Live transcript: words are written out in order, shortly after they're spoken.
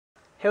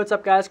Hey, what's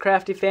up guys,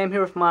 Crafty Fam here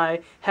with my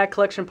hat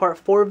collection part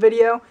 4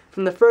 video.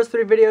 From the first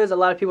 3 videos, a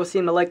lot of people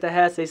seem to like the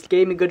hats. They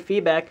gave me good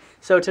feedback.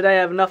 So today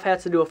I have enough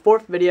hats to do a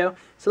 4th video.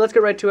 So let's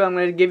get right to it. I'm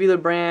going to give you the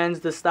brands,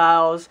 the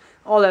styles,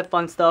 all that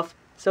fun stuff.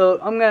 So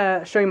I'm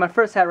going to show you my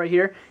first hat right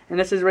here. And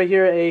this is right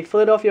here a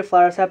Philadelphia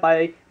Flyers hat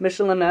by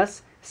Michelin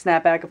S.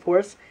 Snapback, of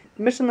course.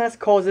 Michelin S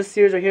calls this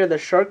series right here the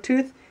shark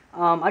tooth.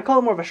 I call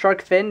it more of a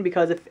shark fin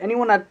because if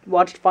anyone had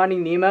watched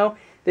Finding Nemo,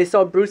 they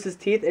saw Bruce's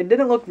teeth. It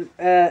didn't look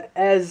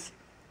as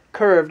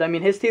curved. I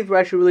mean, his teeth were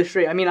actually really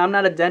straight. I mean, I'm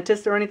not a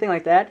dentist or anything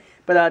like that,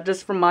 but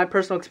just from my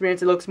personal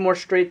experience, it looks more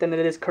straight than it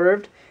is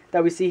curved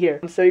that we see here.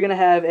 So you're going to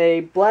have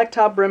a black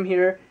top brim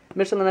here,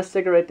 Michelin S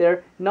sticker right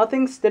there,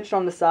 nothing stitched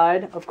on the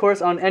side. Of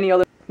course, on any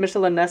other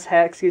Michelin S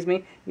hat,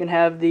 you can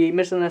have the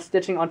Michelin S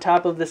stitching on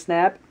top of the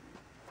snap.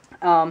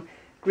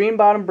 Green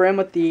bottom brim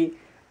with the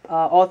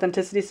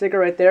authenticity sticker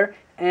right there.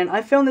 And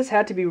I found this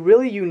hat to be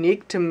really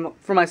unique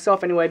for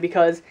myself anyway,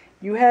 because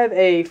you have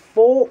a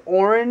full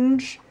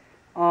orange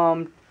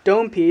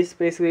dome piece,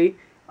 basically,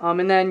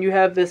 and then you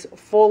have this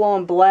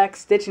full-on black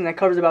stitching that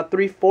covers about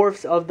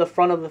 3/4 of the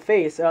front of the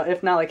face,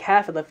 if not like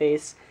half of the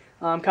face.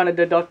 I'm kind of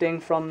deducting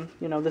from,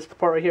 this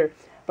part right here.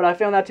 But I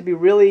found that to be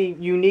really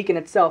unique in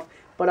itself.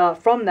 But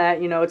from that,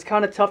 it's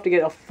kind of tough to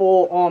get a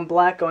full-on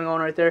black going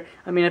on right there.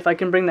 I mean, if I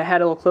can bring the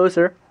hat a little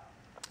closer,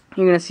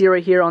 you're going to see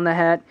right here on the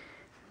hat,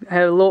 I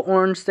have a little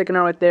orange sticking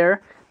out right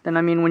there. Then,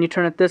 I mean, when you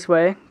turn it this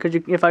way, because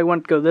if I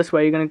want to go this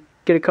way, you're going to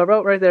get it covered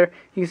out right there.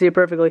 You can see it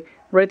perfectly.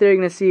 Right there, you're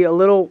going to see a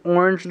little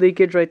orange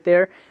leakage right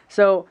there.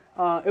 So,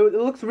 it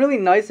looks really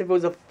nice if it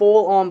was a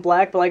full-on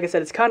black, but like I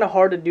said, it's kind of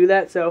hard to do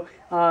that. So,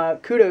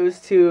 kudos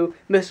to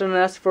Mr.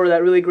 Ness for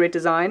that really great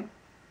design.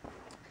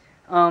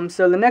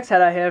 So the next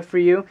hat I have for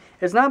you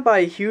is not by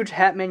a huge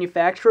hat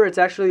manufacturer. It's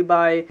actually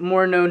by a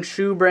more known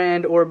shoe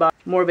brand or by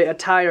more of a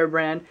attire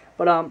brand.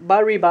 But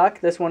by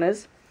Reebok, this one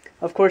is.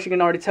 Of course, you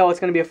can already tell it's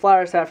going to be a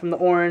Flyers hat from the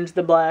orange,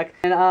 the black.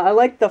 And I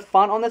like the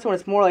font on this one.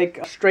 It's more like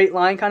a straight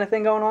line kind of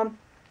thing going on.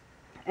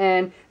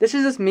 And this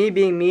is just me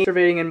being me,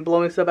 surveying and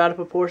blowing stuff out of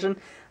proportion.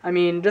 I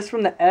mean, just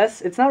from the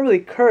S, it's not really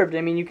curved.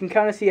 I mean, you can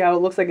kind of see how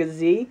it looks like a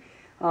Z.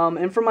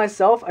 And for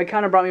myself, it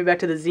kind of brought me back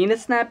to the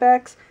Zenith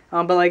snapbacks.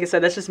 But like I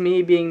said, that's just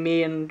me being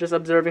me and just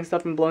observing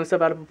stuff and blowing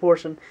stuff out of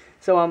proportion.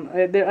 So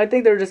I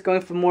think they're just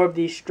going for more of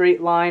the straight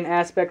line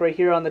aspect right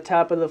here on the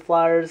top of the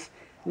Flyers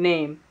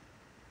name.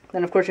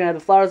 Then of course you have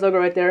the Flyers logo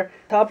right there.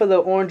 Top of the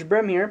orange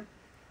brim here,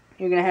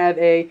 you're going to have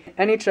a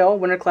NHL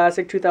Winter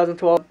Classic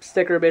 2012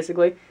 sticker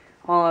basically.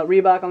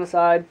 Reebok on the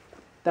side.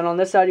 Then on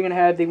this side you're going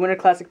to have the Winter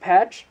Classic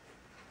patch.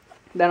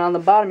 Then on the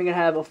bottom you're going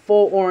to have a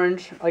full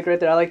orange, like right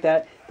there, I like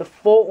that. The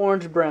full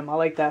orange brim, I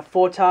like that.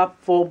 Full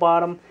top, full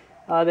bottom.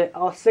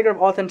 The sticker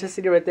of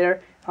authenticity right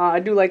there.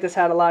 I do like this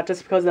hat a lot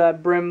just because of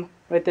that brim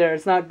right there.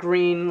 It's not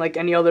green like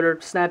any other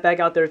snapback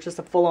out there. It's just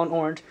a full-on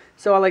orange.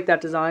 So I like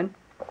that design.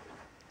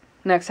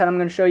 Next hat I'm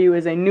going to show you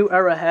is a New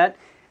Era hat.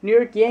 New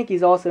York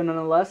Yankees also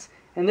nonetheless.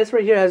 And this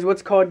right here has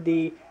what's called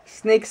the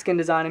snakeskin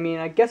design. I mean,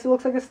 I guess it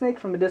looks like a snake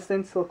from a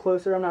distance, a little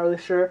closer, I'm not really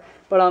sure.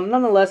 But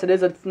nonetheless, it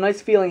is a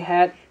nice feeling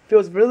hat.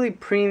 Feels really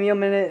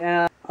premium in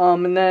it.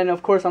 And then,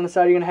 of course, on the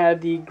side, you're going to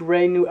have the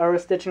gray New Era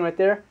stitching right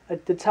there.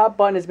 The top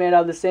button is made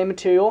out of the same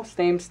material,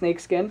 same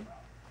snakeskin.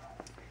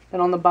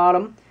 And on the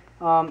bottom,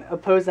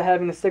 opposed to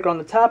having the sticker on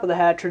the top of the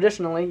hat,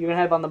 traditionally, you're going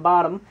to have on the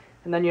bottom.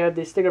 And then you have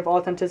the sticker of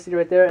authenticity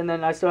right there. And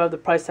then I still have the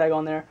price tag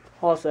on there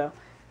also.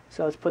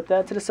 So let's put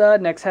that to the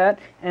side. Next hat.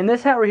 And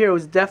this hat right here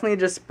was definitely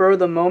just spur of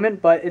the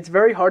moment. But it's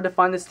very hard to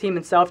find this team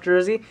in South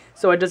Jersey.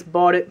 So I just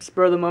bought it,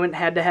 spur of the moment,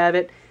 had to have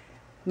it.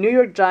 New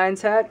York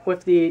Giants hat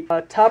with the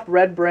top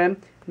red brim.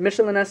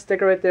 Michelin S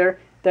sticker right there.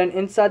 Then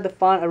inside the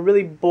font, a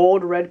really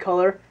bold red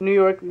color. New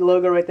York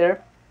logo right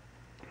there.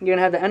 You're going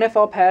to have the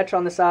NFL patch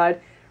on the side.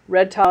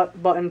 Red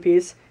top button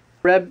piece.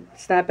 Red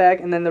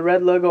snapback. And then the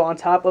red logo on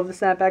top of the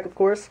snapback, of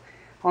course.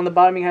 On the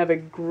bottom, you have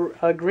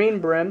a green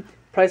brim.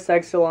 Price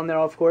tag still on there,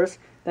 of course.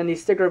 Then the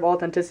sticker of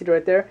authenticity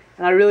right there.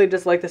 And I really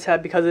just like this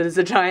hat because it is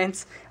the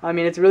Giants. I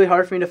mean, it's really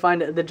hard for me to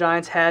find the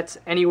Giants hats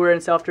anywhere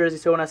in South Jersey.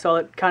 So when I saw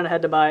it, kind of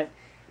had to buy it.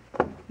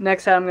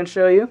 Next hat I'm going to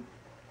show you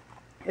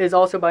is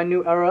also by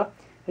New Era.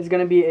 It's going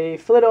to be a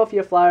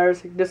Philadelphia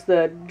Flyers, just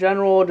the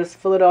general, just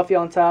Philadelphia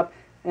on top,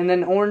 and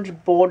then orange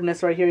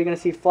boldness right here. You're going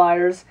to see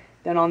Flyers.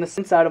 Then on the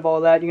inside of all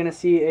that, you're going to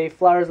see a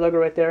Flyers logo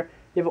right there.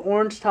 You have an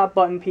orange top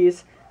button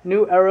piece,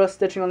 New Era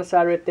stitching on the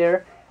side right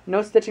there.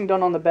 No stitching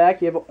done on the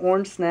back. You have an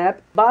orange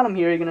snap. Bottom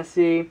here, you're going to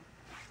see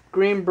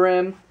green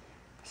brim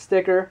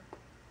sticker,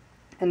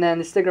 and then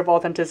the sticker of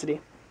authenticity.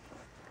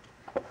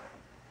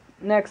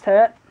 Next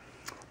hat,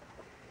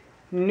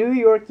 New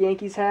York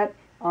Yankees hat.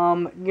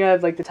 You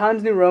have like the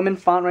Times New Roman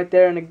font right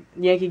there in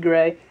a Yankee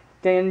gray.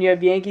 Then you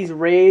have Yankees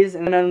Rays,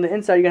 and then on the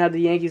inside you're gonna have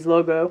the Yankees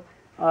logo.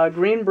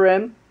 Green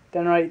brim.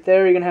 Then right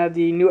there you're gonna have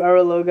the New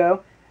Era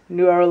logo.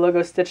 New Era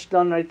logo stitched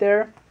on right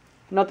there.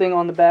 Nothing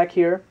on the back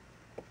here.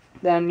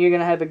 Then you're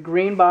gonna have a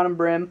green bottom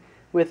brim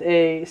with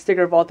a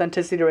sticker of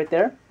authenticity right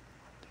there.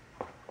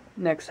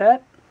 Next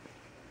hat.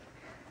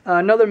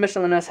 Another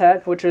Michelin S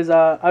hat, which is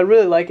I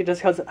really like it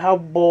just because how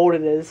bold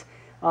it is.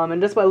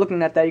 And just by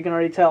looking at that, you can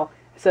already tell.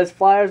 says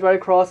Flyers right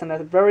across, and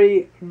a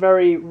very,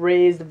 very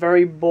raised,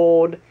 very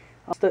bold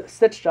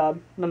stitch job,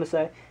 I'm going to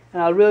say.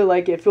 And I really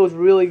like it. It feels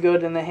really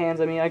good in the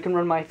hands. I mean, I can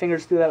run my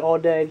fingers through that all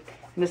day.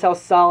 And just how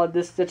solid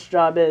this stitch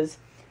job is.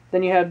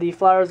 Then you have the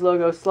Flyers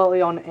logo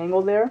slightly on an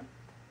angle there,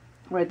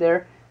 right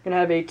there. You're going to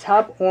have a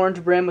top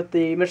orange brim with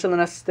the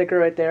Michelin-S sticker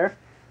right there.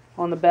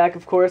 On the back,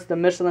 of course, the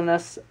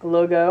Michelin-S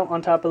logo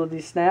on top of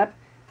the snap.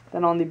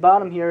 Then on the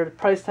bottom here, the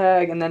price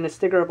tag, and then the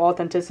sticker of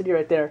authenticity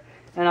right there.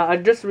 And I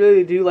just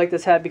really do like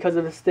this hat because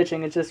of the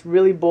stitching. It's just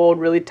really bold,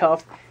 really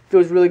tough.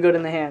 Feels really good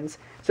in the hands.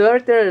 So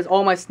right there is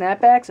all my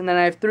snapbacks, and then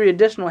I have 3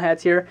 additional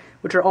hats here,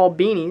 which are all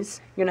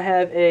beanies. You're going to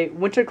have a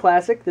Winter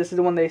Classic. This is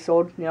the one they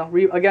sold, you know,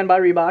 again by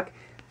Reebok.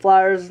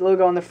 Flyers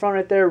logo on the front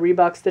right there,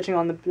 Reebok stitching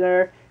on the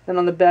there. Then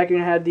on the back you're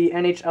going to have the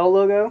NHL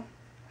logo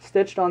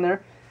stitched on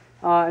there.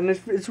 And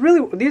it's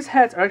really, these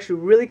hats are actually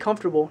really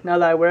comfortable now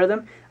that I wear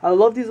them. I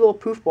love these little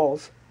poof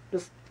balls.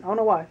 Just, I don't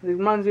know why. It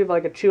reminds me of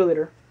like a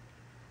cheerleader.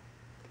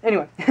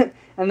 Anyway,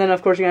 and then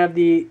of course you're going to have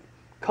the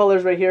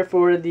colors right here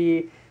for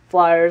the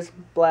Flyers,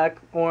 black,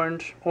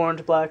 orange,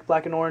 orange, black,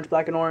 black and orange,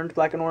 black and orange,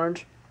 black and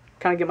orange.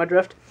 Kind of get my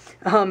drift.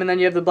 And then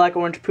you have the black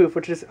orange poof,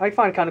 which is, I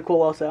find kind of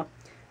cool also.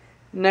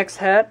 Next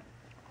hat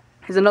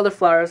is another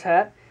Flyers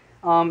hat.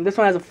 This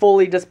one has a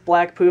fully just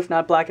black poof,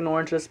 not black and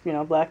orange, just, you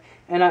know, black.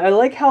 And I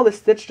like how the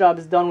stitch job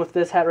is done with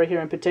this hat right here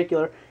in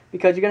particular,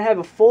 because you're going to have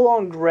a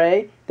full-on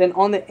gray, then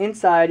on the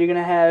inside you're going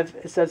to have,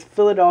 it says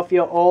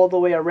Philadelphia all the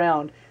way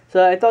around.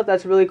 So I thought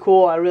that's really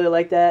cool. I really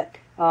like that.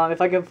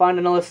 If I can find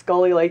another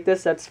Scully like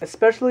this, that's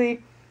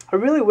especially, I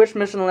really wish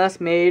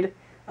Michelin-S made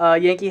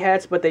Yankee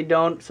hats, but they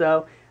don't,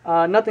 so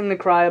nothing to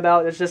cry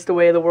about. It's just the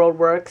way the world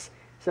works.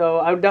 So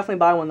I would definitely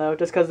buy one though,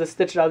 just because the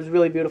stitch job is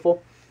really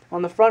beautiful.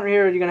 On the front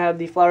here, you're going to have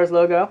the Flyers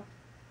logo.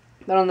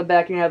 Then on the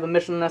back, you're going to have a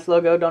Michelin-S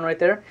logo done right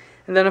there.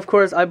 And then, of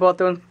course, I bought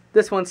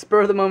this one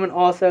spur of the moment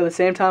also, the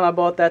same time I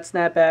bought that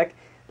snapback.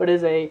 But it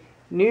is a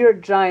New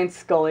York Giants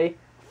Scully,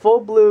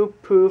 full blue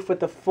poof with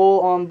the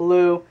full-on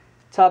blue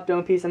top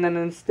dome piece. And then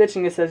in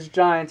stitching, it says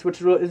Giants,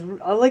 which is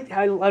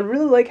I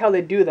really like how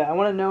they do that. I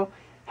want to know,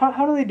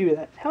 how do they do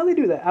that? How do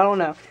they do that? I don't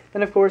know.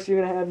 Then, of course,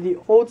 you're going to have the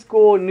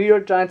old-school New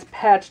York Giants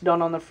patch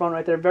done on the front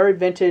right there. Very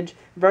vintage,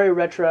 very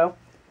retro.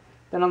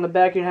 Then on the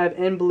back, you're going to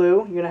have in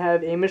blue, you're going to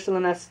have a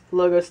Michelin-S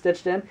logo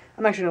stitched in.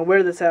 I'm actually going to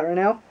wear this hat right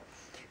now.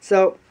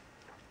 So,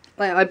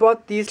 I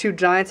bought these 2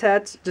 Giants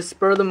hats, just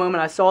spur of the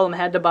moment. I saw them,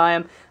 had to buy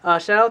them.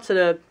 Shout out to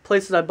the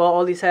places I bought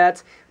all these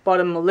hats. Bought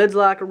them in the Lids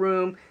Locker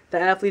Room, the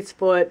Athlete's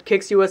Foot,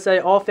 Kicks USA,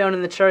 all found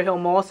in the Cherry Hill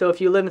Mall. So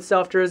if you live in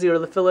South Jersey or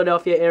the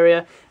Philadelphia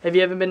area, if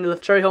you haven't been to the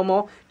Cherry Hill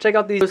Mall, check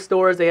out these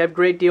stores. They have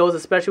great deals,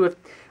 especially with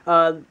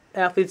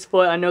Athlete's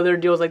Foot. I know their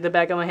deals like the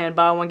back of my hand,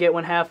 buy one, get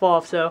one half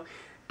off. So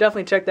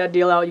definitely check that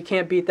deal out. You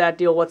can't beat that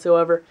deal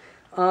whatsoever.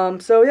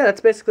 So yeah,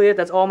 that's basically it.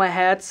 That's all my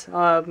hats.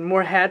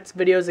 More hats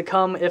videos to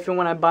come if and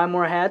when I buy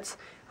more hats.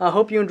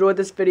 Hope you enjoyed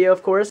this video,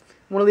 of course.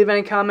 Want to leave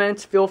any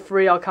comments? Feel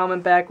free. I'll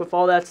comment back with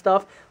all that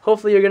stuff.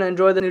 Hopefully you're going to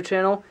enjoy the new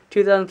channel.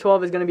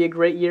 2012 is going to be a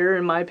great year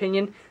in my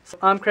opinion. So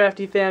I'm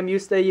Crafty Fam. You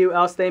stay you.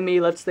 I'll stay me.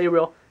 Let's stay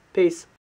real. Peace.